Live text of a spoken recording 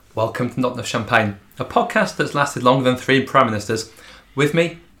Welcome to Not Enough Champagne, a podcast that's lasted longer than 3 Prime Ministers. With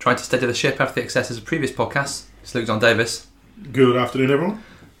me, trying to steady the ship after the excesses of previous podcasts, is Luke John Davis. Good afternoon, everyone.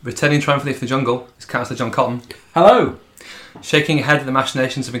 Returning triumphantly from the jungle is Councillor John Cotton. Hello. Shaking her head at the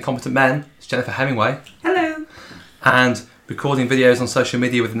machinations of incompetent men is Jennifer Hemingway. Hello. And recording videos on social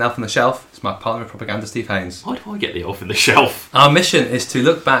media with an elf on the shelf is my partner in propaganda, Steve Haynes. Why do I get the elf in the shelf? Our mission is to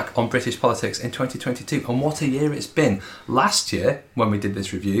look back on British politics in 2022 and what a year it's been. Last year, when we did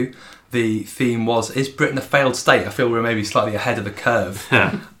this review, the theme was, is Britain a failed state? I feel we're maybe slightly ahead of the curve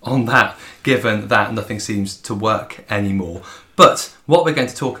on that, given that nothing seems to work anymore. But what we're going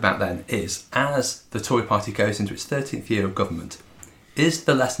to talk about then is, as the Tory party goes into its 13th year of government, is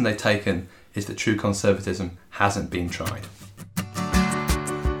the lesson they've taken is that true conservatism hasn't been tried.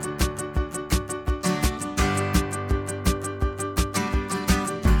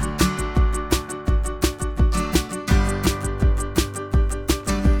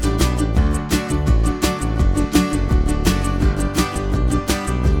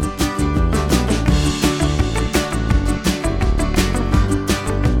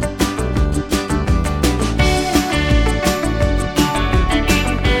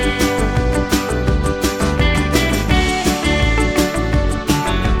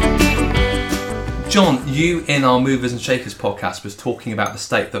 John, you in our Movers and Shakers podcast was talking about the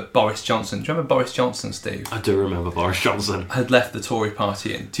state that Boris Johnson, do you remember Boris Johnson, Steve? I do remember Boris Johnson. Had left the Tory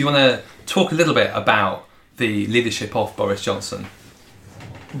party in. Do you want to talk a little bit about the leadership of Boris Johnson?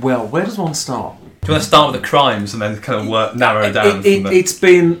 Well, where does one start? Do you want to start with the crimes and then kind of narrow down? It's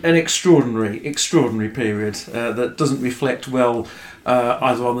been an extraordinary period that doesn't reflect well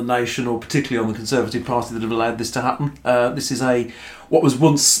either on the nation or particularly on the Conservative Party that have allowed this to happen. This is what was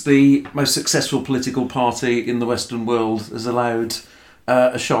once the most successful political party in the Western world has allowed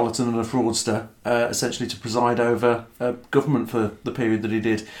a charlatan and a fraudster essentially to preside over government for the period that he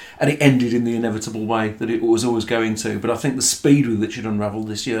did, and it ended in the inevitable way that it was always going to. But I think the speed with which it unravelled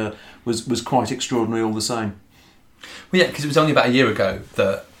this year was quite extraordinary all the same. Well, yeah, because it was only about a year ago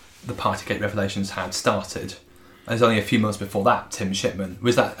that the Partygate revelations had started. And it was only a few months before that, Tim Shipman.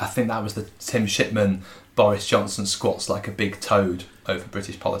 I think that was the Tim Shipman, Boris Johnson squats like a big toad over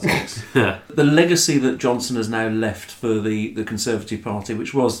British politics. The legacy that Johnson has now left for the Conservative Party,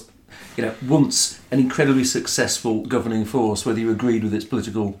 which was, once an incredibly successful governing force, whether you agreed with its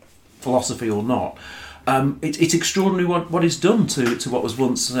political philosophy or not, it's extraordinary what it's done to what was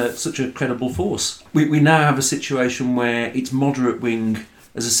once such a credible force. We now have a situation where its moderate wing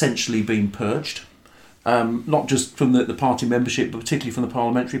has essentially been purged. Not just from the party membership, but particularly from the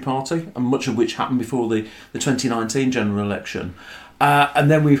parliamentary party, and much of which happened before the 2019 general election.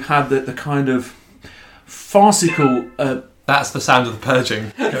 And then we've had the kind of farcical... That's the sound of the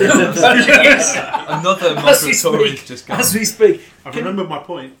purging. Another moderate Tory just gone. As we speak. I've remembered my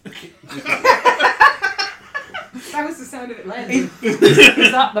point. That was the sound of it landing.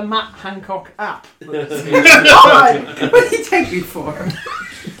 Is that the Matt Hancock app? What did he take me for?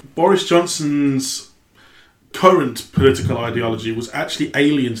 Boris Johnson's current political ideology was actually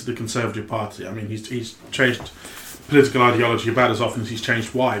alien to the Conservative Party. I mean, he's changed political ideology about as often as he's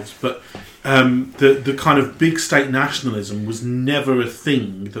changed wives, but the kind of big state nationalism was never a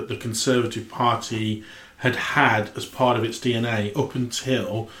thing that the Conservative Party had as part of its DNA up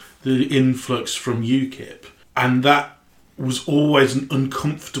until the influx from UKIP. And that was always an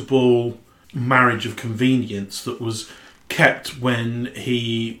uncomfortable marriage of convenience that was kept when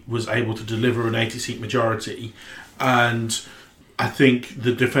he was able to deliver an 80-seat majority. And I think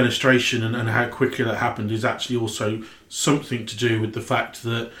the defenestration and how quickly that happened is actually also something to do with the fact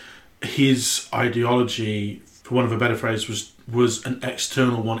that his ideology, for want of a better phrase, was an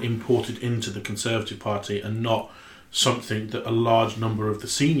external one imported into the Conservative Party and not something that a large number of the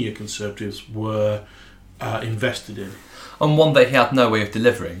senior Conservatives were invested in. On one day he had no way of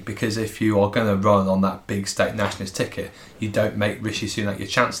delivering, because if you are going to run on that big state nationalist ticket, you don't make Rishi Sunak your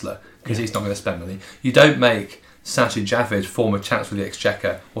Chancellor, because he's not going to spend money. You don't make Sajid Javid, former Chancellor of the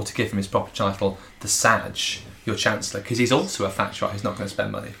Exchequer, or to give him his proper title, the Saj, your Chancellor, because he's also a thatcherite who's not going to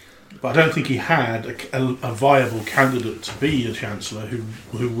spend money. But I don't think he had a viable candidate to be a Chancellor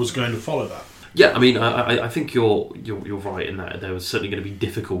who was going to follow that. Yeah, I mean, I think you're right in that there was certainly going to be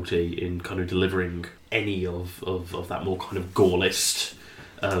difficulty in kind of delivering any of that more kind of Gaullist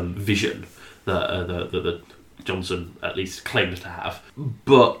vision that Johnson at least claimed to have.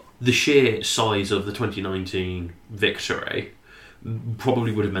 But the sheer size of the 2019 victory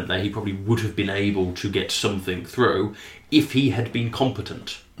probably would have meant that he probably would have been able to get something through if he had been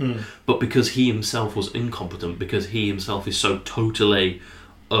competent. But because he himself was incompetent, because he himself is so totally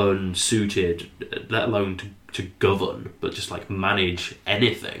unsuited, let alone to govern, but just like manage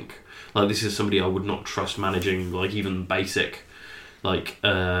anything. Like, this is somebody I would not trust managing like even basic like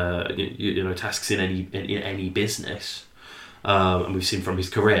tasks in any business. And we've seen from his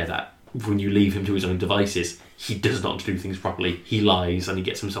career that when you leave him to his own devices, he does not do things properly. He lies and he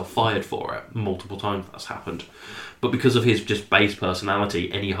gets himself fired for it. Multiple times that's happened. But because of his just base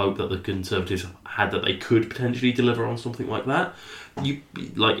personality, any hope that the Conservatives had that they could potentially deliver on something like that,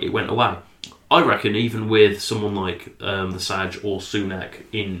 it went away. I reckon even with someone like the Saj or Sunak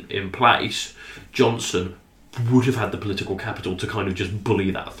in place, Johnson would have had the political capital to kind of just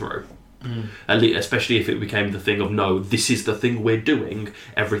bully that through. Especially if it became the thing of, no, this is the thing we're doing,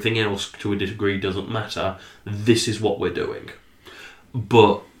 everything else to a degree doesn't matter, this is what we're doing.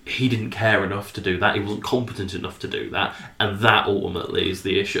 But he didn't care enough to do that, he wasn't competent enough to do that, and that ultimately is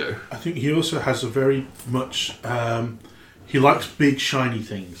the issue. I think he also has a very much he likes big shiny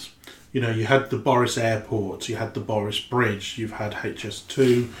things. You know, you had the Boris Airport, you had the Boris Bridge, you've had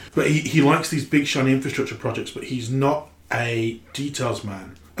HS2, but he likes these big shiny infrastructure projects, but he's not a details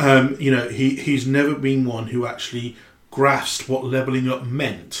man. He's never been one who actually grasped what levelling up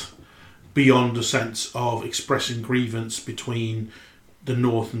meant beyond a sense of expressing grievance between the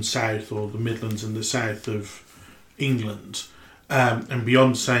north and south, or the Midlands and the south of England, and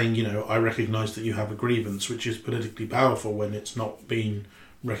beyond saying, I recognise that you have a grievance, which is politically powerful when it's not been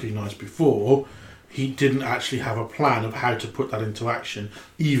recognised before. He didn't actually have a plan of how to put that into action,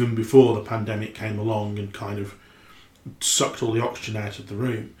 even before the pandemic came along and kind of sucked all the oxygen out of the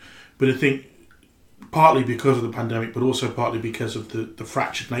room. But I think partly because of the pandemic, but also partly because of the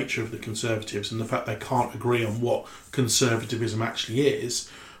fractured nature of the Conservatives and the fact they can't agree on what conservatism actually is,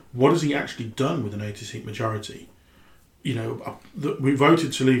 what has he actually done with an 80-seat majority? We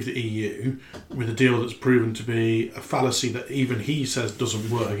voted to leave the EU with a deal that's proven to be a fallacy that even he says doesn't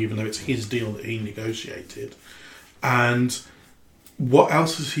work, even though it's his deal that he negotiated. And what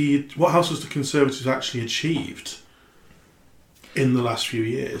else has the Conservatives actually achieved in the last few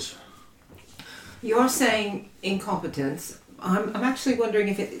years? You're saying incompetence. I'm actually wondering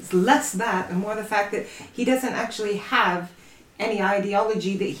if it's less that and more the fact that he doesn't actually have any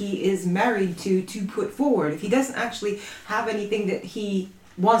ideology that he is married to put forward. If he doesn't actually have anything that he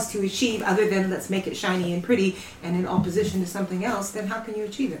wants to achieve other than let's make it shiny and pretty and in opposition to something else, then how can you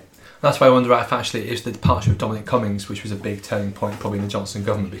achieve it? That's why I wonder if actually it was the departure of Dominic Cummings which was a big turning point probably in the Johnson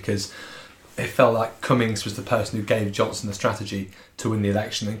government, because it felt like Cummings was the person who gave Johnson the strategy to win the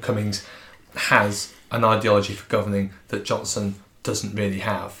election, and Cummings has an ideology for governing that Johnson doesn't really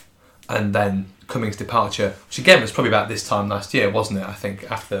have. And then Cummings' departure, which again was probably about this time last year, wasn't it? I think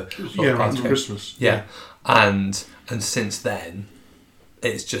after around Christmas. Yeah. And since then,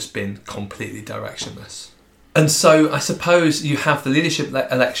 it's just been completely directionless. And so I suppose you have the leadership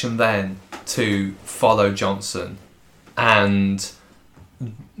election then to follow Johnson, and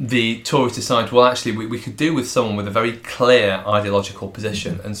the Tories decide, well, actually, we could do with someone with a very clear ideological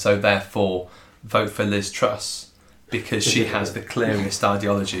position, and so therefore vote for Liz Truss, because she has the clearest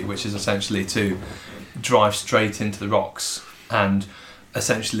ideology, which is essentially to drive straight into the rocks and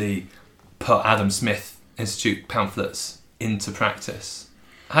essentially put Adam Smith Institute pamphlets into practice.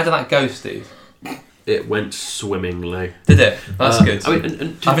 How did that go, Steve? It went swimmingly. Did it? That's good. I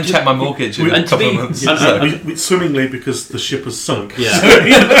mean, I haven't checked my mortgage in a couple of months. Swimmingly because the ship has sunk. Yeah.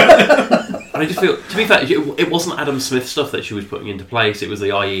 And I just feel, to be fair, it wasn't Adam Smith stuff that she was putting into place. It was the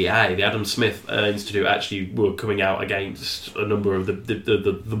IEA, the Adam Smith Institute, actually were coming out against a number of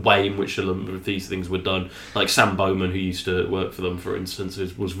the way in which a number of these things were done. Like Sam Bowman, who used to work for them, for instance,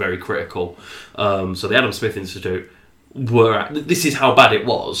 was very critical. So the Adam Smith Institute this is how bad it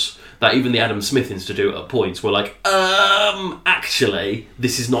was, that even the Adam Smith Institute at points were like, actually,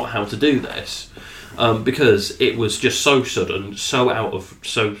 this is not how to do this. Because it was just so sudden,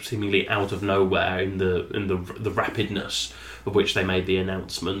 so seemingly out of nowhere in the rapidness of which they made the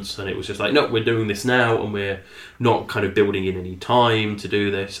announcements, and it was just like, no, we're doing this now, and we're not kind of building in any time to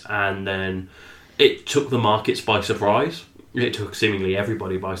do this, and then it took the markets by surprise. It took seemingly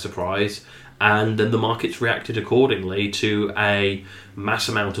everybody by surprise, and then the markets reacted accordingly to a mass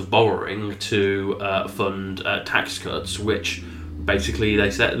amount of borrowing to fund tax cuts, which basically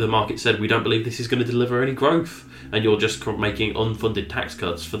the market said, we don't believe this is going to deliver any growth, and you're just making unfunded tax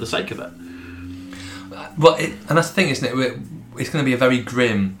cuts for the sake of it. Well, and that's the thing, isn't it? It's going to be a very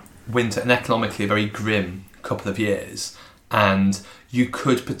grim winter, and economically a very grim couple of years, and you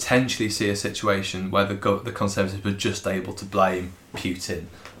could potentially see a situation where the Conservatives were just able to blame Putin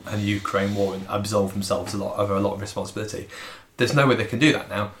and the Ukraine war and absolve themselves of a lot of responsibility. There's no way they can do that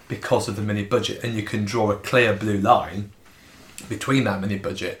now because of the mini budget, and you can draw a clear blue line between that mini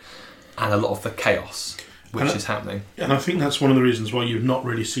budget and a lot of the chaos. which is happening. And I think that's one of the reasons why you've not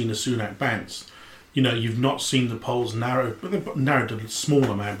really seen a Sunak bounce. You know, you've not seen the polls narrow, but they've narrowed a small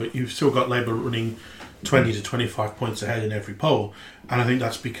amount, but you've still got Labour running 20 to 25 points ahead in every poll. And I think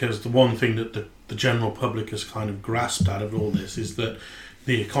that's because the one thing that the general public has kind of grasped out of all this is that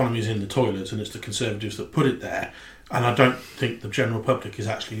the economy is in the toilet and it's the Conservatives that put it there. And I don't think the general public is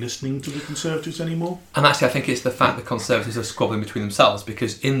actually listening to the Conservatives anymore. And actually, I think it's the fact that Conservatives are squabbling between themselves,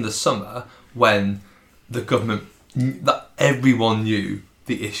 because in the summer, when the government, that everyone knew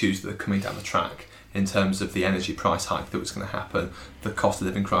the issues that were coming down the track in terms of the energy price hike that was going to happen, the cost of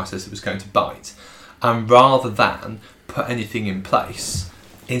living crisis that was going to bite. And rather than put anything in place,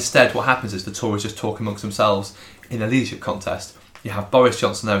 instead what happens is the Tories just talk amongst themselves in a leadership contest. You have Boris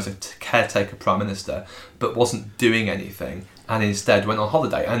Johnson there as a caretaker Prime Minister, but wasn't doing anything, and instead went on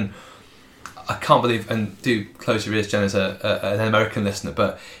holiday. And I can't believe, and do close your ears, Jen, as an American listener,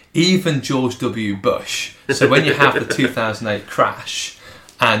 but even George W. Bush, so when you have the 2008 crash,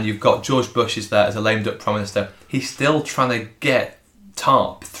 and you've got George Bush is there as a lame duck Prime Minister, he's still trying to get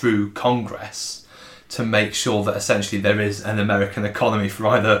TARP through Congress to make sure that essentially there is an American economy for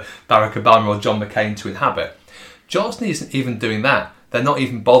either Barack Obama or John McCain to inhabit. Johnson isn't even doing that. They're not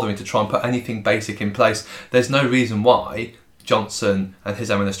even bothering to try and put anything basic in place. There's no reason why Johnson and his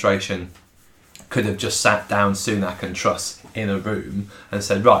administration could have just sat down Sunak and Truss in a room and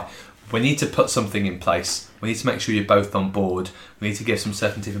said, right, we need to put something in place. We need to make sure you're both on board. We need to give some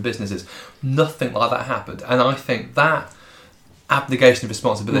certainty for businesses. Nothing like that happened. And I think that abnegation of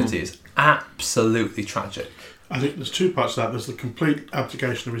responsibility is absolutely tragic. I think there's two parts to that. There's the complete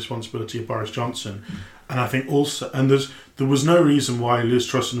abdication of responsibility of Boris Johnson, and I think also, and there was no reason why Liz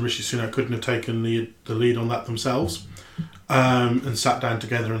Truss and Rishi Sunak couldn't have taken the lead on that themselves, and sat down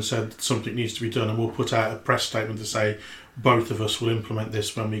together and said something needs to be done, and we'll put out a press statement to say both of us will implement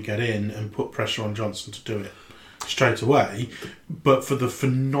this when we get in, and put pressure on Johnson to do it straight away. But for the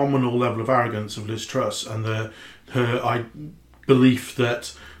phenomenal level of arrogance of Liz Truss and her belief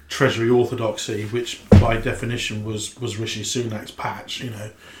that Treasury orthodoxy, which by definition was Rishi Sunak's patch,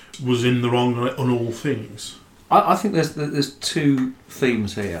 was in the wrong on all things. I think there's two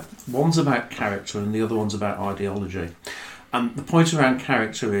themes here. One's about character and the other one's about ideology. And the point around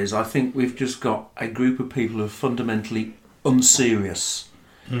character is, I think we've just got a group of people who are fundamentally unserious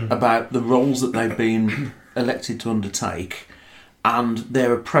about the roles that they've been elected to undertake and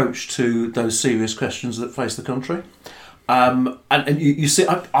their approach to those serious questions that face the country. And you see,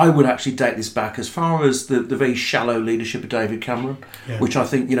 I would actually date this back as far as the very shallow leadership of David Cameron, which I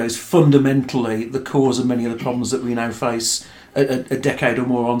think is fundamentally the cause of many of the problems that we now face a decade or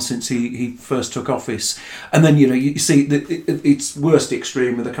more on since he first took office. And then you see its worst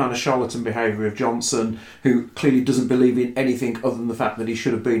extreme with the kind of charlatan behaviour of Johnson, who clearly doesn't believe in anything other than the fact that he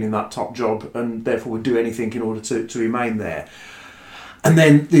should have been in that top job and therefore would do anything in order to remain there. And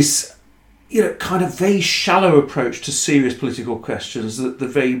then this kind of very shallow approach to serious political questions that the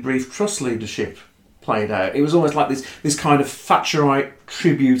very brief Truss leadership played out. It was almost like this kind of Thatcherite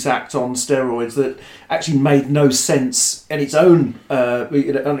tribute act on steroids that actually made no sense in its own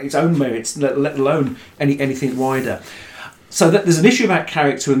on its own merits, let alone anything wider. So that there's an issue about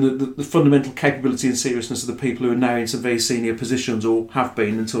character and the fundamental capability and seriousness of the people who are now in some very senior positions, or have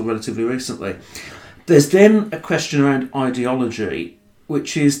been until relatively recently. There's then a question around ideology,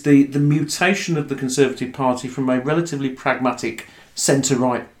 which is the mutation of the Conservative Party from a relatively pragmatic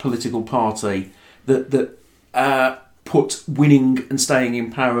centre-right political party that put winning and staying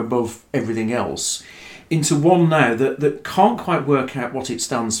in power above everything else, into one now that can't quite work out what it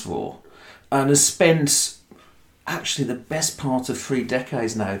stands for, and has spent actually the best part of 3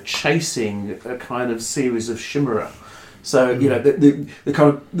 decades now chasing a kind of series of chimera. So the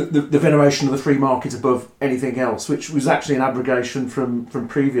kind of the veneration of the free market above anything else, which was actually an abrogation from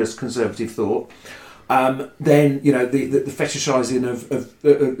previous Conservative thought. Then the fetishising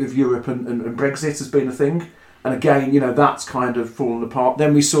of Europe and Brexit has been a thing, and again that's kind of fallen apart.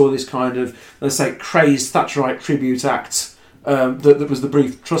 Then we saw this kind of, let's say, crazed Thatcherite tribute act that was the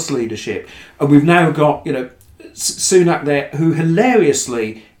brief Truss leadership, and we've now got Sunak there, who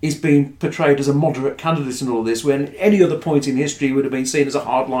hilariously is being portrayed as a moderate candidate in all this, when any other point in history would have been seen as a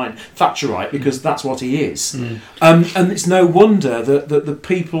hardline Thatcherite, because that's what he is. And it's no wonder that the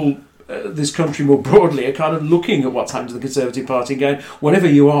people, this country more broadly, are kind of looking at what's happened to the Conservative Party and going, whatever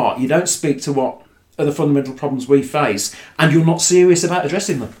you are, you don't speak to what are the fundamental problems we face, and you're not serious about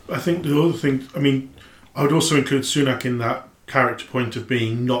addressing them. I think the other thing, I would also include Sunak in that character point of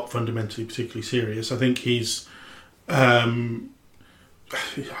being not fundamentally particularly serious. I think he's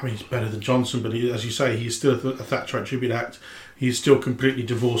he's better than Johnson, but as you say, he's still a Thatcherite tribute act. he's still completely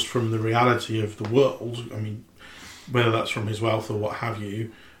divorced from the reality of the world. I mean, whether that's from his wealth or what have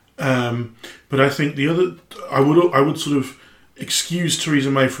you. But I think I would sort of excuse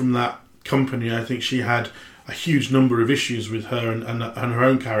Theresa May from that company. I think she had a huge number of issues with her and her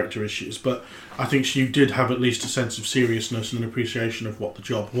own character issues, but I think she did have at least a sense of seriousness and an appreciation of what the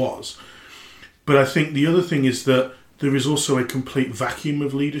job was. But I think the other thing is that there is also a complete vacuum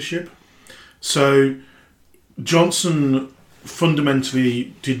of leadership. So Johnson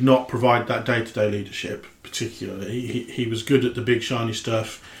fundamentally did not provide that day-to-day leadership particularly. He was good at the big shiny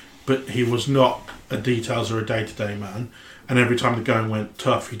stuff, but he was not a details or a day-to-day man. And every time the going went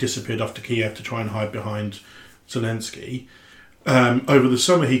tough, he disappeared off to Kiev to try and hide behind Zelensky. Over the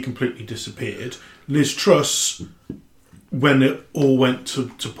summer, he completely disappeared. Liz Truss, when it all went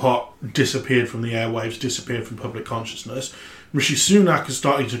to pot, disappeared from the airwaves, disappeared from public consciousness. Rishi Sunak is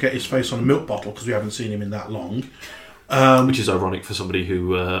starting to get his face on a milk bottle because we haven't seen him in that long. Which is ironic for somebody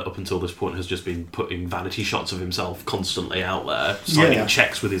who, up until this point, has just been putting vanity shots of himself constantly out there, signing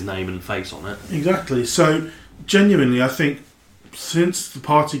checks with his name and face on it. Exactly. So, genuinely, I think since the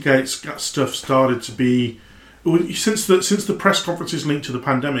Partygate stuff started to be... Since the press conferences linked to the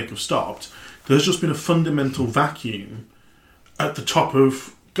pandemic have stopped, there's just been a fundamental vacuum at the top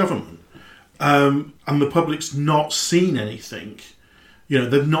of government. And the public's not seen anything.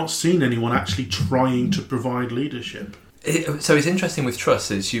 They've not seen anyone actually trying to provide leadership. So it's interesting with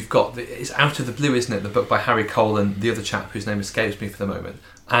Truss is you've got it's Out of the Blue, isn't it? The book by Harry Cole and the other chap whose name escapes me for the moment.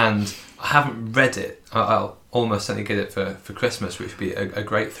 And I haven't read it. I'll almost certainly get it for Christmas, which would be a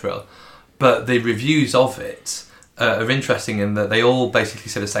great thrill. But the reviews of it are interesting in that they all basically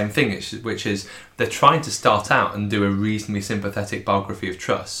say the same thing, which is they're trying to start out and do a reasonably sympathetic biography of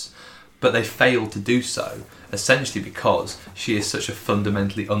Truss, but they fail to do so, essentially because she is such a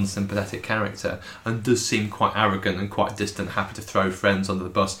fundamentally unsympathetic character and does seem quite arrogant and quite distant, happy to throw friends under the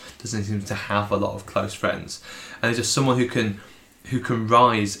bus, doesn't seem to have a lot of close friends. And it's just someone who can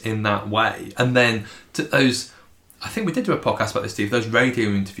rise in that way. And then to those... I think we did do a podcast about this, Steve, those radio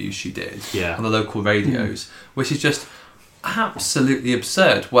interviews she did on the local radios, which is just absolutely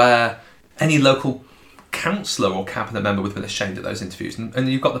absurd, where any local councillor or cabinet member would have been ashamed at those interviews. And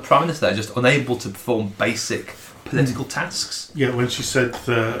you've got the Prime Minister there just unable to perform basic political tasks. Yeah, when she said,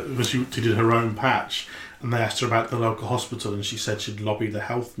 when she did her own patch, and they asked her about the local hospital, and she said she'd lobby the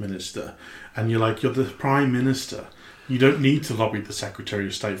health minister. And you're like, you're the Prime Minister. You don't need to lobby the Secretary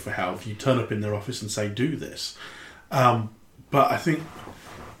of State for Health. You turn up in their office and say, do this. But I think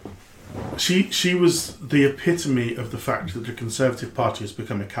she was the epitome of the fact that the Conservative Party has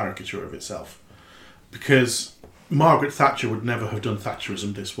become a caricature of itself. Because Margaret Thatcher would never have done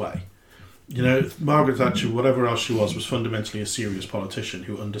Thatcherism this way. Margaret Thatcher, whatever else she was fundamentally a serious politician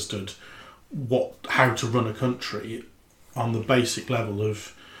who understood how to run a country on the basic level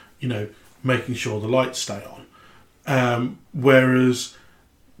of, making sure the lights stay on. Whereas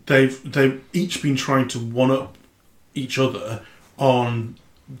they've each been trying to one-up each other on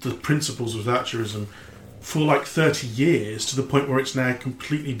the principles of Thatcherism for like 30 years, to the point where it's now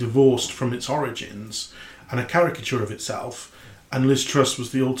completely divorced from its origins and a caricature of itself. And Liz Truss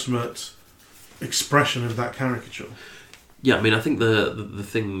was the ultimate expression of that caricature. Yeah, I mean, I think the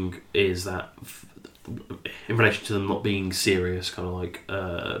thing is that in relation to them not being serious kind of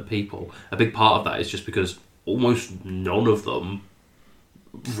like people, a big part of that is just because almost none of them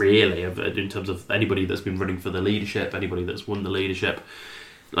really, in terms of anybody that's been running for the leadership, anybody that's won the leadership,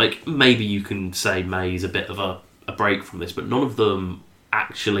 like maybe you can say May's a bit of a break from this, but none of them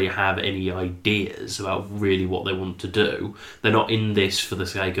actually have any ideas about really what they want to do. They're not in this for the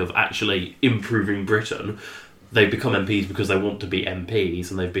sake of actually improving Britain. They've become MPs because they want to be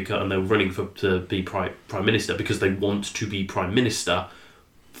MPs, and they're running to be Prime Minister because they want to be Prime Minister,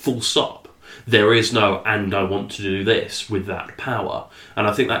 full stop. There is no, and I want to do this with that power. And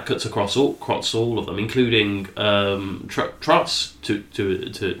I think that cuts across all of them, including Truss to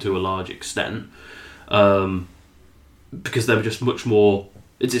a large extent, because they're just much more...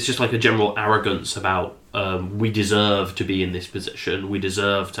 It's just like a general arrogance about we deserve to be in this position, we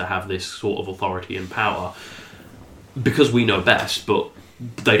deserve to have this sort of authority and power, because we know best, but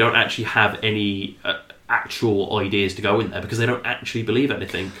they don't actually have any... actual ideas to go in there because they don't actually believe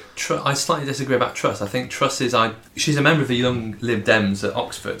anything. I slightly disagree about Truss. I think Truss she's a member of the Young Lib Dems at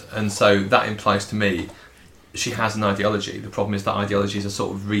Oxford, and so that implies to me she has an ideology. The problem is that ideology is a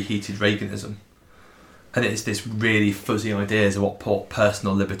sort of reheated Reaganism, and it's this really fuzzy ideas of what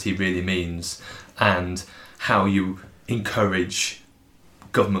personal liberty really means and how you encourage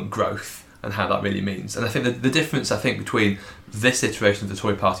government growth and how that really means. And I think the difference, I think, between this iteration of the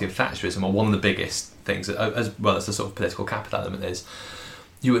Tory party and Thatcherism, or one of the biggest things, as well as the sort of political capital element, is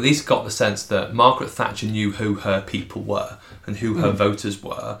you at least got the sense that Margaret Thatcher knew who her people were and who her voters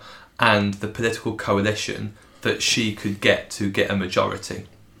were, and the political coalition that she could get to get a majority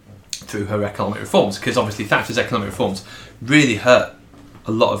through her economic reforms. Because obviously Thatcher's economic reforms really hurt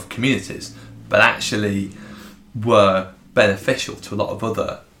a lot of communities, but actually were beneficial to a lot of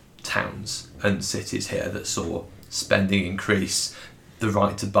other towns and cities here that saw spending increase, the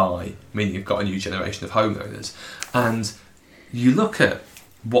right to buy, meaning you've got a new generation of homeowners. And you look at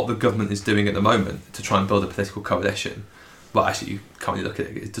what the government is doing at the moment to try and build a political coalition. Well, actually, you can't really look at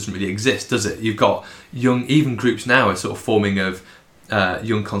it. It doesn't really exist, does it? You've got even groups now are sort of forming of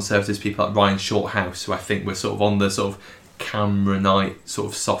young Conservatives, people like Ryan Shorthouse, who I think were sort of on the sort of Cameronite, sort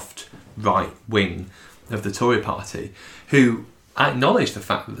of soft right wing of the Tory party, who acknowledge the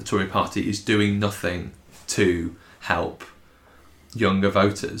fact that the Tory party is doing nothing to help younger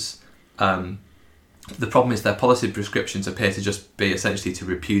voters. The problem is their policy prescriptions appear to just be essentially to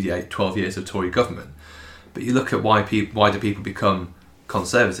repudiate 12 years of Tory government. But you look at why do people become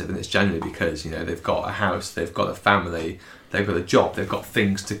Conservative, and it's generally because, you know, they've got a house, they've got a family, they've got a job, they've got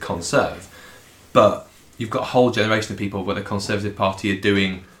things to conserve. But you've got a whole generation of people where the Conservative Party are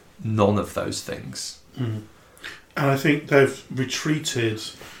doing none of those things. And I think they've retreated.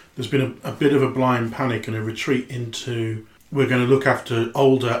 There's been a bit of a blind panic and a retreat into, we're going to look after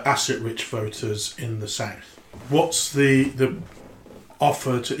older, asset-rich voters in the south. What's the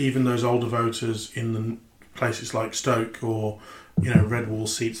offer to even those older voters in the places like Stoke or, you know, Red Wall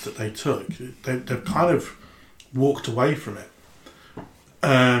seats that they took? They've kind of walked away from it,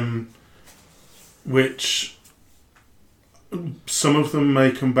 which some of them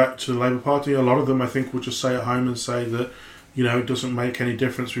may come back to the Labour Party. A lot of them, I think, will just stay at home and say that, you know, it doesn't make any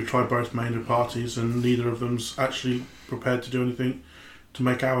difference. We've tried both major parties and neither of them's actually prepared to do anything to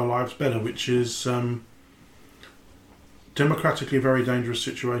make our lives better, which is democratically a very dangerous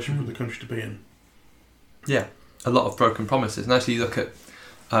situation for the country to be in. Yeah, a lot of broken promises. And actually you look at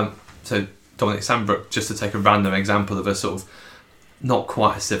so Dominic Sandbrook, just to take a random example of a sort of not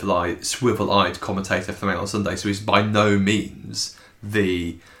quite a civilized, swivel-eyed commentator for the Mail on Sunday, so he's by no means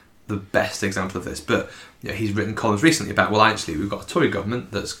the best example of this, but you know, he's written columns recently about, well, actually we've got a Tory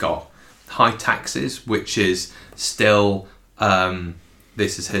government that's got high taxes, which is still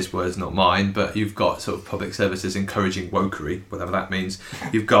this is his words, not mine, but you've got sort of public services encouraging wokery, whatever that means.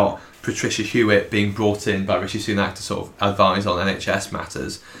 You've got Patricia Hewitt being brought in by Rishi Sunak to sort of advise on NHS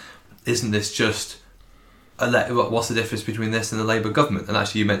matters. Isn't this just what's the difference between this and the Labour government? And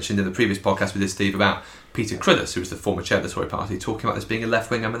actually you mentioned in the previous podcast we did, Steve, about Peter Cruddas, who was the former chair of the Tory party, talking about this being a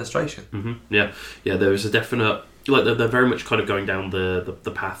left-wing administration. Mm-hmm. Yeah, there is a definite, like, they're very much kind of going down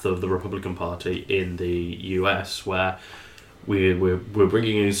the path of the Republican Party in the US, where we're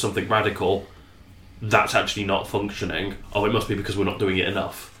bringing in something radical that's actually not functioning. Oh, it must be because we're not doing it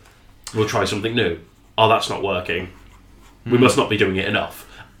enough. We'll try something new. Oh, that's not working. We must not be doing it enough.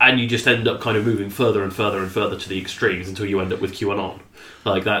 And you just end up kind of moving further and further and further to the extremes until you end up with QAnon.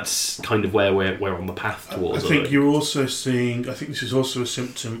 Like, that's kind of where we're on the path towards. I think you're also seeing, I think this is also a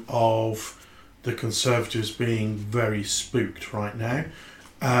symptom of the Conservatives being very spooked right now.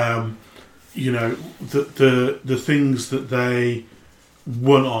 You know, the things that they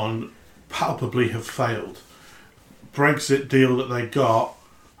won on palpably have failed. Brexit deal that they got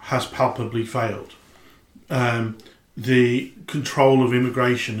has palpably failed. The control of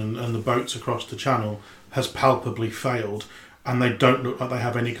immigration and the boats across the Channel has palpably failed, and they don't look like they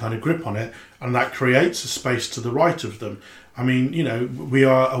have any kind of grip on it, and that creates a space to the right of them. I mean, you know, we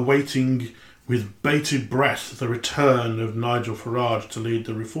are awaiting with bated breath the return of Nigel Farage to lead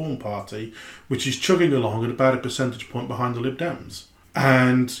the Reform Party, which is chugging along at about a percentage point behind the Lib Dems.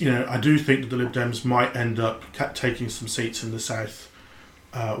 And, you know, I do think that the Lib Dems might end up taking some seats in the South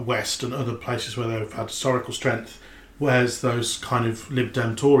West and other places where they've had historical strength, whereas those kind of Lib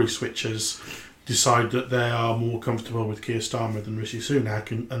Dem Tory switchers decide that they are more comfortable with Keir Starmer than Rishi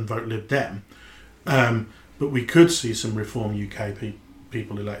Sunak and vote Lib Dem. But we could see some Reform UK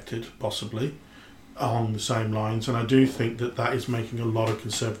people elected, possibly, along the same lines. And I do think that that is making a lot of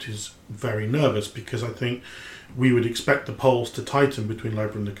Conservatives very nervous, because I think we would expect the polls to tighten between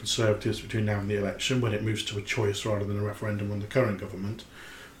Labour and the Conservatives between now and the election, when it moves to a choice rather than a referendum on the current government.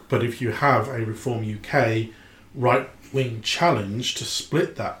 But if you have a Reform UK right-wing challenge to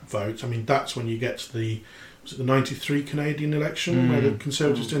split that vote, I mean, that's when you get to the 93 Canadian election, where the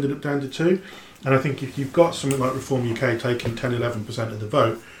Conservatives ended up down to 2. And I think if you've got something like Reform UK taking 10-11% of the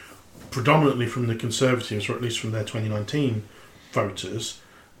vote, predominantly from the Conservatives, or at least from their 2019 voters,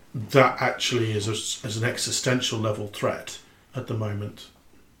 that actually is as an existential level threat at the moment.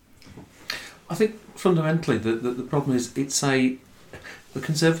 I think fundamentally the problem is the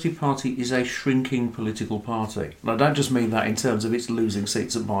Conservative Party is a shrinking political party. And I don't just mean that in terms of it's losing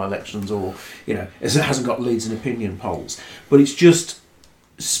seats at by-elections or, it hasn't got leads in opinion polls, but it's just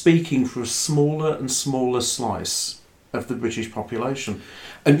speaking for a smaller and smaller slice of the British population.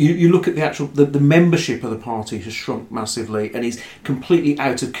 And you look at the membership of the party has shrunk massively and is completely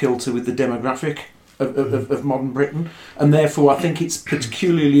out of kilter with the demographic of modern Britain. And therefore I think it's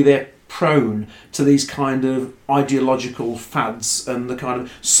particularly they're prone to these kind of ideological fads and the kind of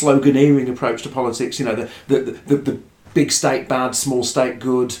sloganeering approach to politics, the big state bad, small state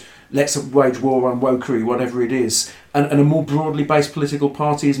good, let's wage war on wokery, whatever it is. And a more broadly based political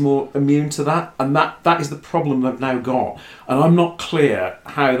party is more immune to that. And that is the problem they've now got. And I'm not clear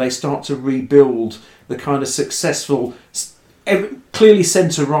how they start to rebuild the kind of successful, clearly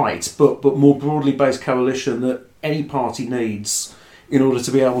centre-right, but more broadly based coalition that any party needs in order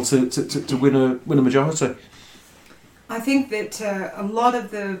to be able to win a majority. I think that a lot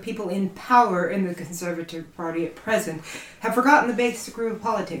of the people in power in the Conservative Party at present have forgotten the basic rule of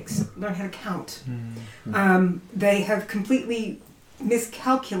politics, learn how to count. Mm-hmm. They have completely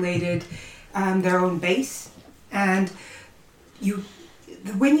miscalculated their own base, and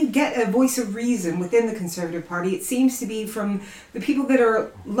when you get a voice of reason within the Conservative Party, it seems to be from the people that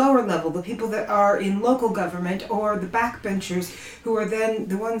are lower level, the people that are in local government, or the backbenchers who are then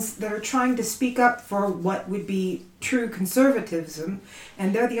the ones that are trying to speak up for what would be true conservatism,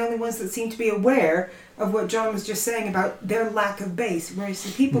 and they're the only ones that seem to be aware of what John was just saying about their lack of base, whereas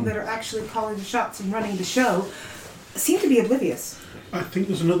the people that are actually calling the shots and running the show seem to be oblivious. I think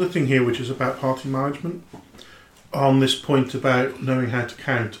there's another thing here which is about party management. On this point about knowing how to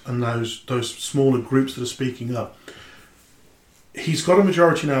count and those smaller groups that are speaking up. He's got a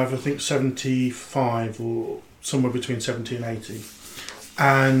majority now of, I think, 75 or somewhere between 70 and 80.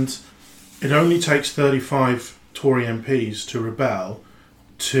 And it only takes 35 Tory MPs to rebel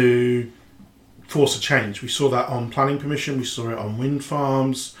to force a change. We saw that on planning permission, we saw it on wind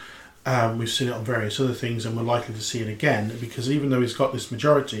farms, we've seen it on various other things, and we're likely to see it again, because even though he's got this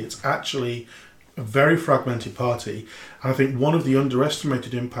majority, it's actually a very fragmented party. And I think one of the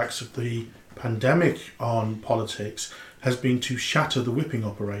underestimated impacts of the pandemic on politics has been to shatter the whipping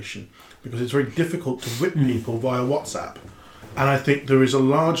operation, because it's very difficult to whip people via WhatsApp. And I think there is a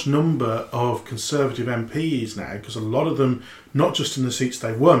large number of Conservative MPs now, because a lot of them, not just in the seats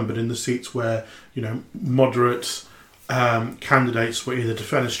they won, but in the seats where, moderate candidates were either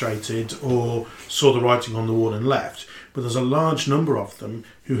defenestrated or saw the writing on the wall and left. But there's a large number of them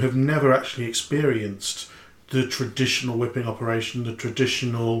who have never actually experienced the traditional whipping operation, the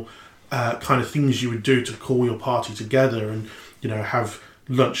traditional kind of things you would do to call your party together and, have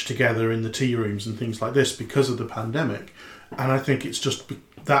lunch together in the tea rooms and things like this because of the pandemic. And I think it's just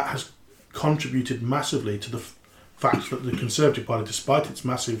that has contributed massively to the fact that the Conservative Party, despite its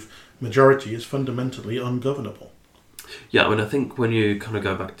massive majority, is fundamentally ungovernable. Yeah, I think when you kind of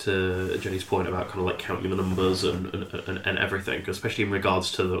go back to Jenny's point about kind of like counting the numbers and everything, especially in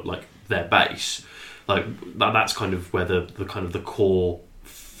regards to their base, that's kind of where the kind of the core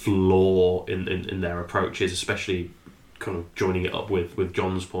flaw in their approach is, especially kind of joining it up with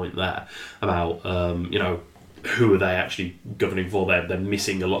John's point there about who are they actually governing for? They're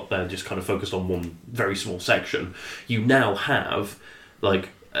missing a lot. They're just kind of focused on one very small section. You now have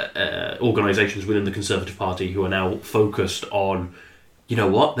organisations within the Conservative Party who are now focused on,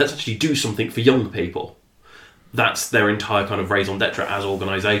 let's actually do something for young people. That's their entire kind of raison d'etre as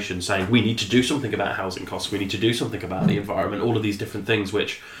organisations, saying we need to do something about housing costs, we need to do something about the environment, all of these different things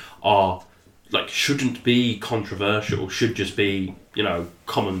which are shouldn't be controversial, should just be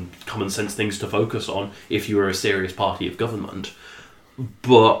common sense things to focus on if you were a serious party of government.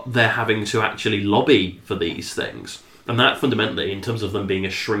 But they're having to actually lobby for these things. And that fundamentally, in terms of them being a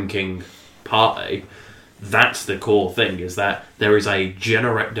shrinking party, that's the core thing, is that there is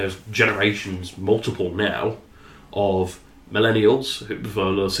there's generations, multiple now, of millennials,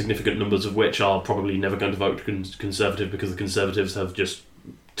 for significant numbers of which are probably never going to vote Conservative because the Conservatives have just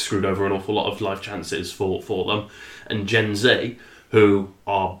screwed over an awful lot of life chances for them, and Gen Z, who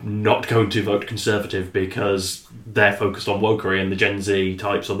are not going to vote Conservative because they're focused on wokery, and the Gen Z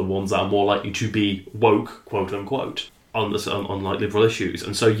types are the ones that are more likely to be woke, quote unquote, on liberal issues.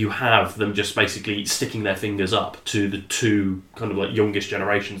 And so you have them just basically sticking their fingers up to the two kind of youngest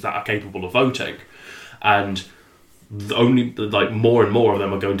generations that are capable of voting, and only more and more of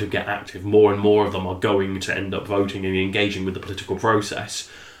them are going to get active. More and more of them are going to end up voting and engaging with the political process.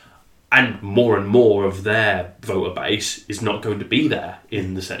 and more of their voter base is not going to be there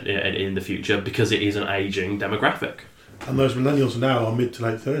in the future because it is an ageing demographic. And those millennials now are mid to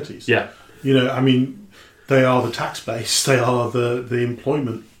late 30s. Yeah. You know, I mean, they are the tax base, they are the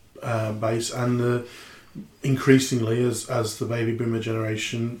employment base, and increasingly as the baby boomer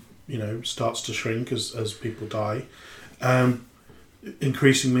generation, you know, starts to shrink as people die,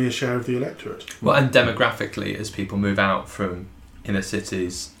 increasingly a share of the electorate. Well, and demographically, as people move out from inner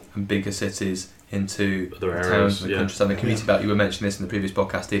cities and bigger cities into other towns areas, and the countryside, the community belt, you were mentioning this in the previous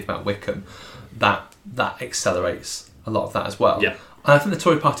podcast, Steve, about Wickham, that accelerates a lot of that as well. Yeah. And I think the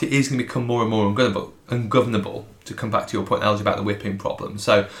Tory party is going to become more and more ungovernable, to come back to your point, Alge, about the whipping problem.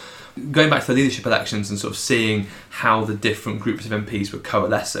 So going back to the leadership elections and sort of seeing how the different groups of MPs were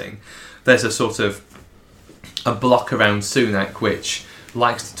coalescing, there's a sort of a block around Sunak which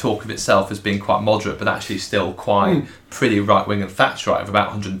likes to talk of itself as being quite moderate, but actually still quite pretty right-wing and Thatcherite, of about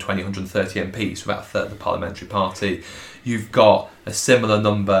 120, 130 MPs, so about a third of the parliamentary party. You've got a similar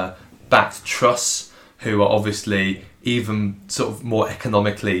number backed Truss, who are obviously even sort of more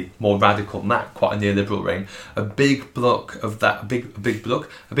economically more radical than that, quite a neoliberal ring. A big block of that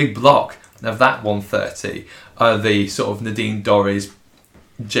 130 are the sort of Nadine Dorries,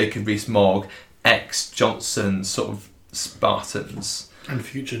 Jacob Rees-Mogg, ex-Johnson sort of Spartans. And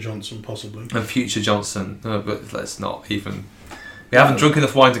future Johnson, possibly. And future Johnson, but let's not even... We haven't drunk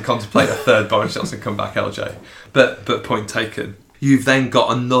enough wine to contemplate a third Boris Johnson comeback, LJ. But point taken. You've then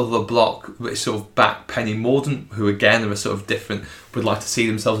got another block which sort of back Penny Mordaunt, who again are a sort of different, would like to see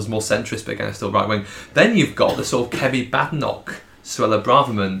themselves as more centrist, but again are still right wing. Then you've got the sort of Kemi Badenoch, Suella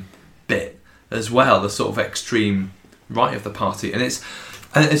Braverman bit as well, the sort of extreme right of the party. And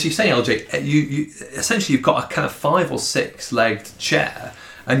as you say, LJ, you essentially you've got a kind of 5 or 6 legged chair,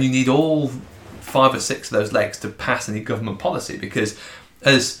 and you need all 5 or 6 of those legs to pass any government policy, because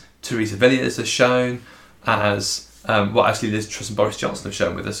as Theresa Villiers has shown, as actually Liz Truss and Boris Johnson have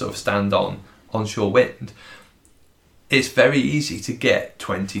shown with a sort of stand on onshore wind, it's very easy to get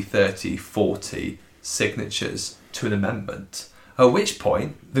 20, 30, 40 signatures to an amendment, at which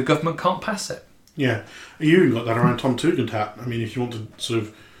point the government can't pass it. Yeah, you even got that around Tom Tugendhat. I mean, if you want a sort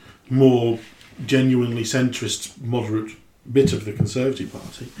of more genuinely centrist, moderate bit of the Conservative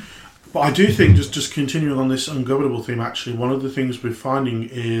Party. But I do think, just continuing on this ungovernable theme, actually, one of the things we're finding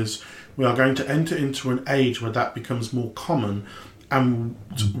is we are going to enter into an age where that becomes more common, and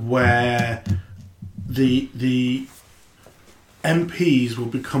where the MPs will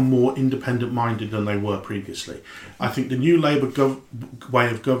become more independent-minded than they were previously. I think the new Labour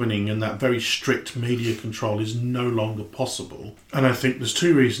way of governing and that very strict media control is no longer possible. And I think there's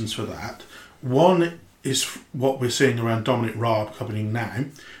 2 reasons for that. One is what we're seeing around Dominic Raab governing now,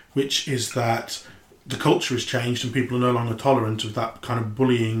 which is that the culture has changed and people are no longer tolerant of that kind of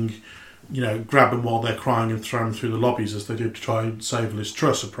bullying, you know, grab them while they're crying and throw them through the lobbies as they did to try and save Liz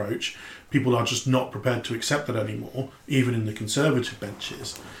Truss approach. People are just not prepared to accept that anymore, even in the Conservative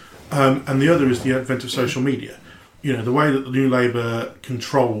benches. And the other is the advent of social media. You know, the way that the New Labour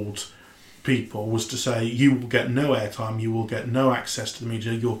controlled people was to say, you will get no airtime, you will get no access to the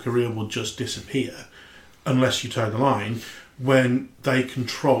media, your career will just disappear unless you toe the line, when they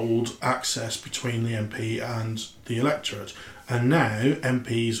controlled access between the MP and the electorate. And now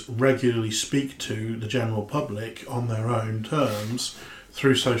MPs regularly speak to the general public on their own terms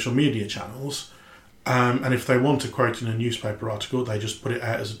through social media channels. And if they want to quote in a newspaper article, they just put it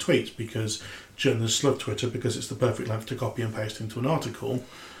out as a tweet, because journalists love Twitter because it's the perfect length to copy and paste into an article.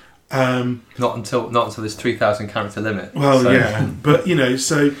 Not until this 3,000 character limit. Well, so. Yeah,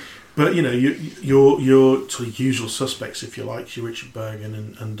 but your sort of usual suspects, if you like, your Richard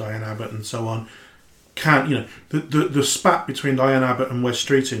Bergen and Diane Abbott and so on, can't, you know, the spat between Diane Abbott and Wes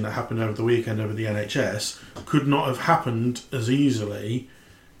Streeting that happened over the weekend over the NHS could not have happened as easily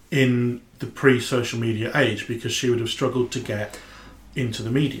in the pre-social media age, because she would have struggled to get into the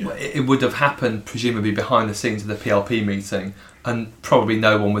media. Well, it would have happened presumably behind the scenes of the PLP meeting, and probably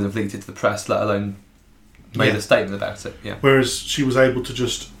no one would have leaked it to the press, let alone made a statement about it. Yeah. Whereas she was able to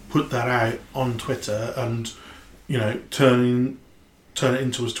just put that out on Twitter and, you know, turn it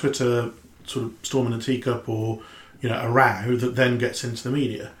into a Twitter sort of storm in a teacup, or, you know, a row that then gets into the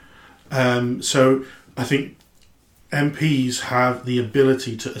media. So I think MPs have the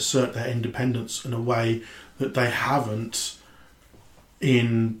ability to assert their independence in a way that they haven't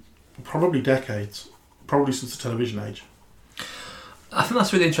in probably decades, probably since the television age. I think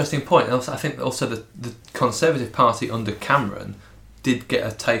that's a really interesting point. And also, I think also the Conservative Party under Cameron did get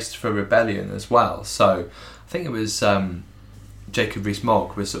a taste for rebellion as well. So I think it was Jacob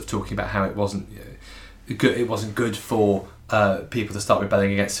Rees-Mogg was sort of talking about how it wasn't good for people to start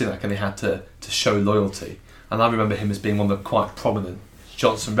rebelling against Sunak, and they had to show loyalty. And I remember him as being one of the quite prominent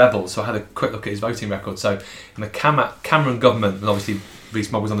Johnson rebels, so I had a quick look at his voting record. So in the Cameron government, and obviously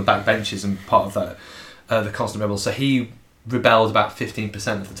Rees-Mogg was on the back benches and part of the constant rebels, so he rebelled about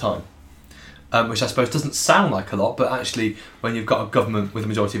 15% of the time, which I suppose doesn't sound like a lot, but actually when you've got a government with a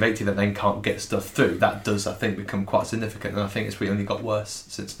majority of 80 that then can't get stuff through, that does, I think, become quite significant, and I think it's really only got worse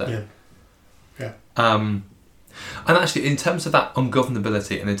since then. Yeah. And actually, in terms of that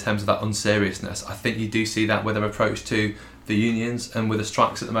ungovernability and in terms of that unseriousness, I think you do see that with their approach to the unions and with the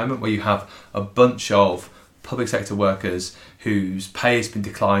strikes at the moment, where you have a bunch of public sector workers whose pay has been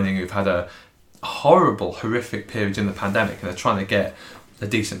declining, who've had a horrific period during the pandemic, and they're trying to get a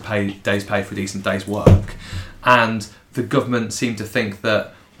decent day's pay for a decent day's work. And the government seem to think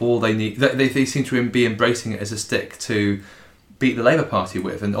that all they need, they seem to be embracing it as a stick to beat the Labour Party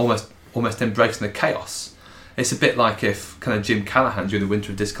with, and almost embracing the chaos. It's a bit like if kind of Jim Callaghan during the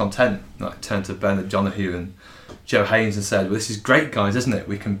Winter of Discontent turned to Bernard Donahue and Joe Haynes and said, "Well, this is great, guys, isn't it?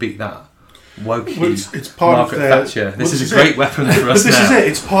 We can beat that wokey it's part Margaret of their, Thatcher. This is a great weapon for us this now." is it.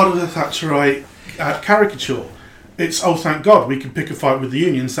 It's part of the Thatcherite caricature. It's, oh, thank God, we can pick a fight with the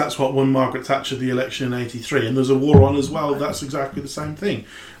unions. That's what won Margaret Thatcher the election in '83, and there's a war on as well. That's exactly the same thing.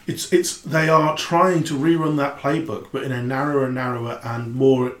 They are trying to rerun that playbook, but in a narrower and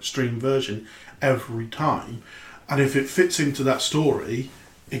more extreme version every time. And if it fits into that story,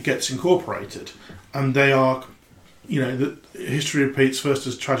 it gets incorporated. And they are, the history repeats, first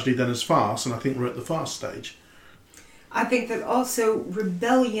as tragedy, then as farce, and I think we're at the farce stage. I think that also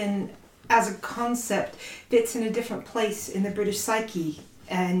rebellion as a concept fits in a different place in the British psyche,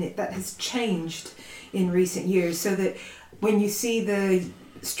 and that has changed in recent years, so that when you see the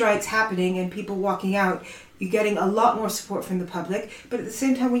strikes happening and people walking out, you're getting a lot more support from the public. But at the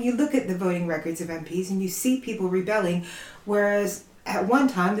same time, when you look at the voting records of MPs and you see people rebelling, whereas at one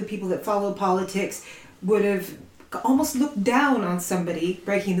time the people that follow politics would have almost looked down on somebody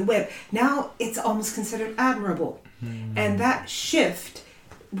breaking the whip, now it's almost considered admirable. And that shift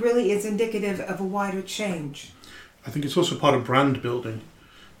really is indicative of a wider change. I think it's also part of brand building,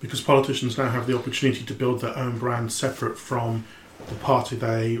 because politicians now have the opportunity to build their own brand separate from the party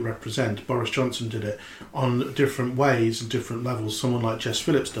they represent. Boris Johnson did it on different ways and different levels. Someone like Jess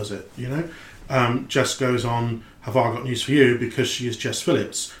Phillips does it, Jess goes on Have I Got News For You because she is Jess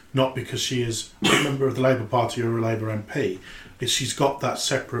Phillips, not because she is a member of the Labour Party or a Labour MP. She's got that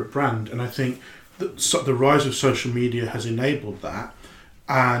separate brand, and I think that the rise of social media has enabled that,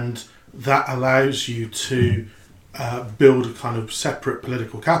 and that allows you to build a kind of separate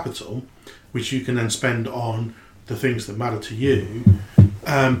political capital, which you can then spend on the things that matter to you,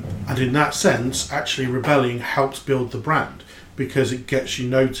 and in that sense actually rebelling helps build the brand, because it gets you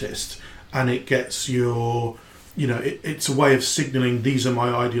noticed and it gets your, it's a way of signalling these are my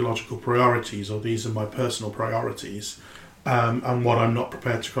ideological priorities or these are my personal priorities, and what I'm not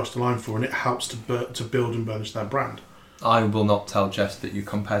prepared to cross the line for, and it helps to build and burnish that brand. I will not tell Jess that you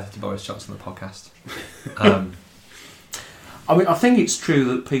compared it to Boris Johnson on the podcast. I mean, I think it's true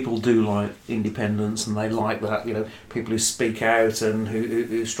that people do like independence, and they like that, people who speak out and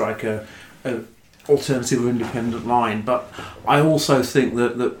who strike a alternative or independent line. But I also think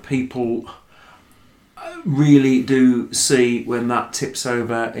that people really do see when that tips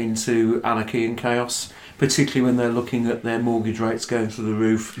over into anarchy and chaos, particularly when they're looking at their mortgage rates going through the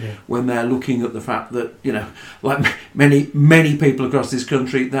roof, when they're looking at the fact that, like many people across this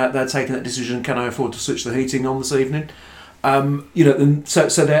country, they're taking that decision, can I afford to switch the heating on this evening? And so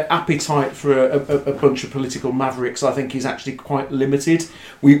their appetite for a bunch of political mavericks, I think, is actually quite limited.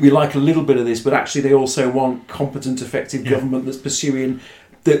 We like a little bit of this, but actually they also want competent, effective government that's pursuing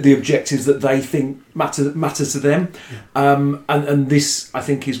the objectives that they think matter to them. And this, I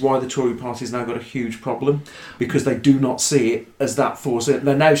think, is why the Tory party's now got a huge problem, because they do not see it as that force.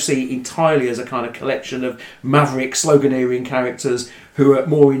 They now see it entirely as a kind of collection of maverick, sloganeering characters who are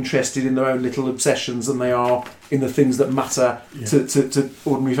more interested in their own little obsessions than they are in the things that matter to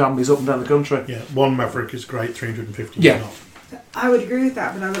ordinary families up and down the country. Yeah, one maverick is great, 350 yeah. not. I would agree with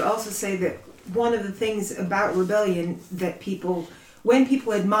that, but I would also say that one of the things about rebellion that people, when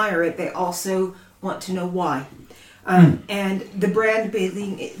people admire it, they also want to know why. And the brand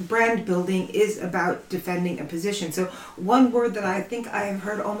building is about defending a position. So one word that I think I have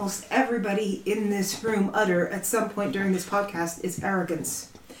heard almost everybody in this room utter at some point during this podcast is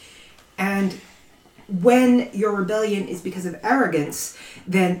arrogance. And when your rebellion is because of arrogance,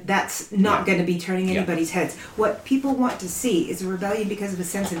 then that's not going to be turning anybody's heads. What people want to see is a rebellion because of a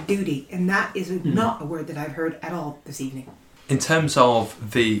sense of duty, and that is not a word that I've heard at all this evening. In terms of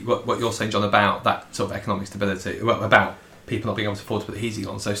what you're saying, John, about that sort of economic stability, about people not being able to afford to put the heating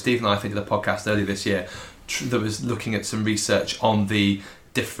on. So Steve and I think did a podcast earlier this year that was looking at some research on the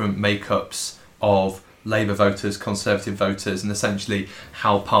different makeups of Labour voters, Conservative voters, and essentially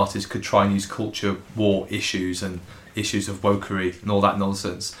how parties could try and use culture war issues and issues of wokery and all that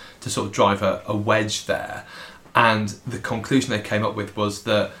nonsense to sort of drive a wedge there. And the conclusion they came up with was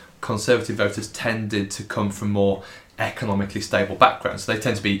that Conservative voters tended to come from more economically stable backgrounds. So they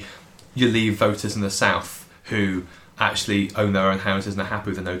tend to be your Leave voters in the South who actually own their own houses and are happy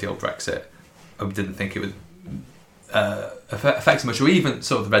with a no-deal Brexit and didn't think it would affect much, or even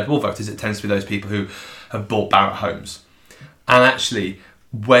sort of the Red Wall voters. It tends to be those people who have bought Barratt homes. And actually,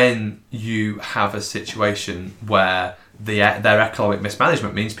 when you have a situation where their economic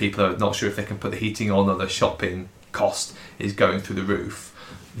mismanagement means people are not sure if they can put the heating on or the shopping cost is going through the roof,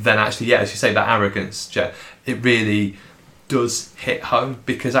 then actually, yeah, as you say, that arrogance, Jet, it really does hit home,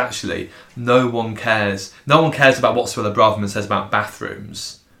 because actually no one cares about what Suella Braverman says about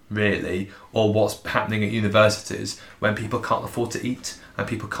bathrooms, really, or what's happening at universities when people can't afford to eat and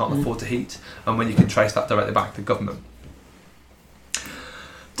people can't afford to heat, and when you can trace that directly back to government.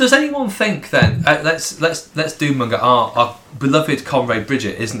 Does anyone think then? Let's doommonger. Our beloved comrade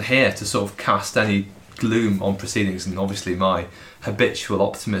Bridget isn't here to sort of cast any gloom on proceedings, and obviously my habitual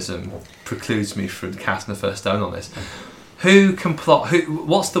optimism precludes me from casting the first stone on this. Who can plot?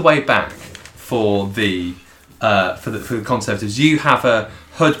 What's the way back for the Conservatives? You have a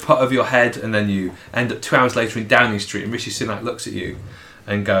hood put over your head, and then you end up 2 hours later in Downing Street, and Rishi Sunak looks at you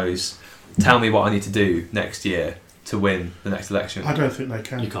and goes, "Tell me what I need to do next year to win the next election." I don't think they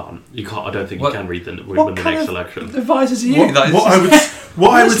can. You can't. I don't think you can win the next election. Advisors are you?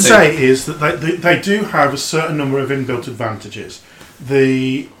 What I would say is that they do have a certain number of inbuilt advantages.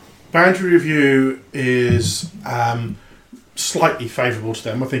 The boundary review is slightly favourable to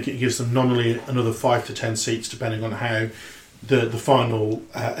them. I think it gives them nominally another 5 to 10 seats, depending on how the final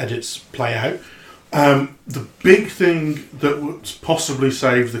edits play out. The big thing that would possibly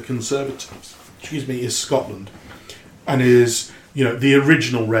save the Conservatives, is Scotland, and is the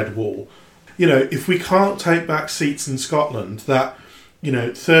original Red Wall. If we can't take back seats in Scotland, that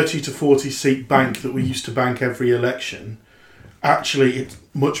 30 to 40 seat bank that we used to bank every election, actually it's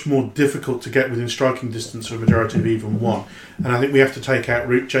much more difficult to get within striking distance of a majority of even one. And I think we have to take out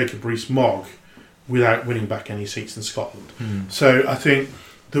Jacob Rees-Mogg without winning back any seats in Scotland. So I think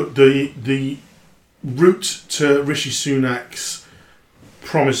the route to Rishi Sunak's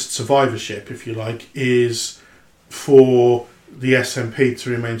promised survivorship, if you like, is for the SNP to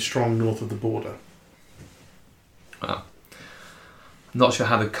remain strong north of the border. Wow. I'm not sure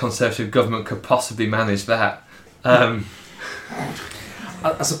how the Conservative government could possibly manage that.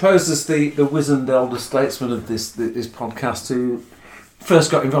 I suppose as the wizened elder statesman of this podcast, who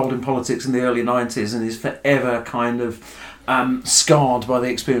first got involved in politics in the early 90s and is forever kind of scarred by the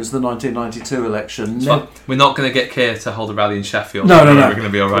experience of the 1992 election. So we're not going to get Keir to hold a rally in Sheffield. No. We're going to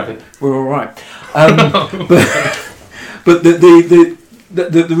be all right. We're all right. But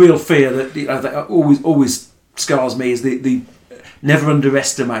the real fear that always scars me is the never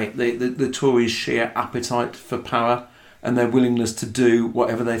underestimate the Tories' sheer appetite for power and their willingness to do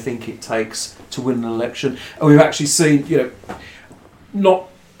whatever they think it takes to win an election. And we've actually seen, not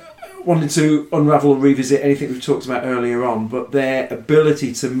wanting to unravel or revisit anything we've talked about earlier on, but their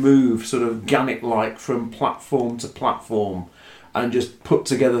ability to move sort of Gannet-like from platform to platform and just put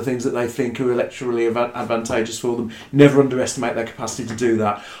together things that they think are electorally advantageous for them. Never underestimate their capacity to do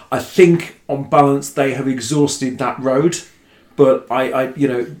that. I think, on balance, they have exhausted that road, but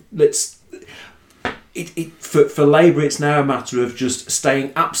for Labour, it's now a matter of just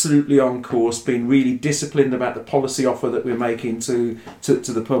staying absolutely on course, being really disciplined about the policy offer that we're making to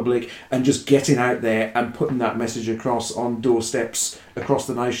the public, and just getting out there and putting that message across on doorsteps across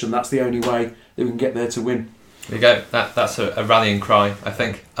the nation. That's the only way that we can get there to win. There you go. That's a rallying cry, I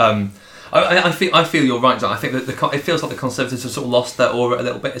think. I feel you're right, John. I think that it feels like the Conservatives have sort of lost their aura a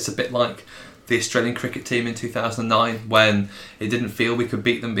little bit. It's a bit like the Australian cricket team in 2009, when it didn't feel we could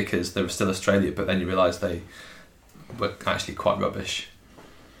beat them because they were still Australia, but then you realise they were actually quite rubbish.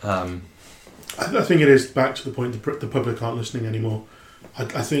 I think it is back to the point the public aren't listening anymore.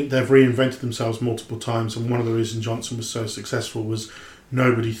 I think they've reinvented themselves multiple times, and one of the reasons Johnson was so successful was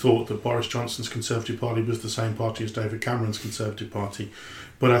nobody thought that Boris Johnson's Conservative Party was the same party as David Cameron's Conservative Party.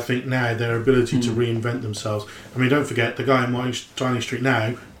 But I think now their ability to reinvent themselves... I mean, don't forget, the guy in Downing Street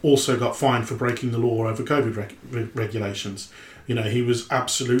now also got fined for breaking the law over COVID regulations. He was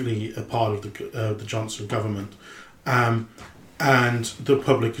absolutely a part of the Johnson government. And the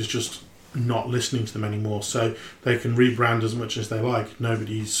public is just not listening to them anymore. So they can rebrand as much as they like.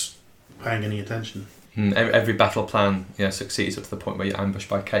 Nobody's paying any attention. Every battle plan, succeeds up to the point where you're ambushed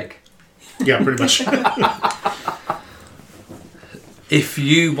by cake. Yeah, pretty much. If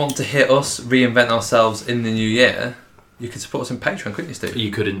you want to hear us reinvent ourselves in the new year, you could support us on Patreon, couldn't you, Steve?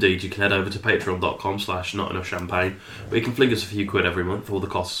 You could indeed. You can head over to patreon.com/notenoughchampagne, where you can fling us a few quid every month. All the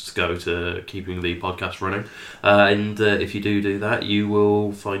costs go to keeping the podcast running. And if you do that, you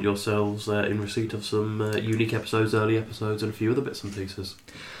will find yourselves in receipt of some unique episodes, early episodes, and a few other bits and pieces.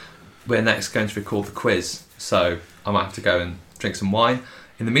 We're next going to record the quiz, so I might have to go and drink some wine.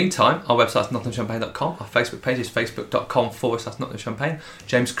 In the meantime, our website is nottinghamchampagne.com. Our Facebook page is facebook.com/nottinghamchampagne.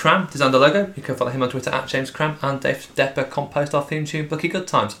 James Cram designed the logo. You can follow him on Twitter @James Cram, and Dave Depper composed our theme tune, Lucky Good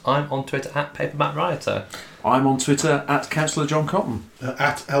Times. I'm on Twitter @PaperbackRioter. I'm on Twitter @Councillor John Cotton.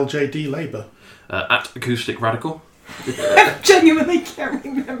 @LJD Labour. @Acoustic Radical. I genuinely can't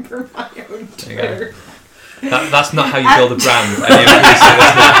remember my own Twitter. That's not how you build a brand.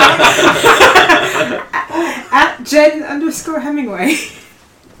 @Jen_Hemingway.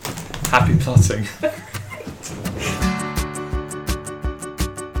 Happy plotting.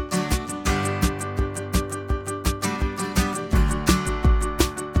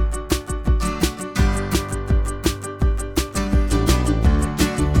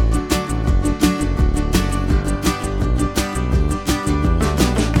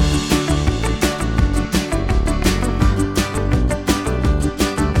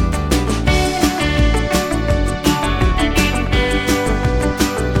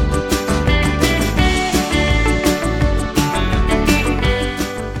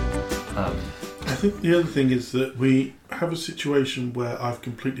 The other thing is that we have a situation where I've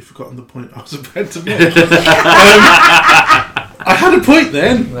completely forgotten the point I was about to make. I had a point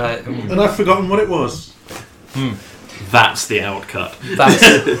then, and I've forgotten what it was. That's the outcut.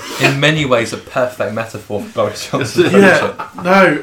 That's, in many ways, a perfect metaphor for Boris Johnson. Yeah, no,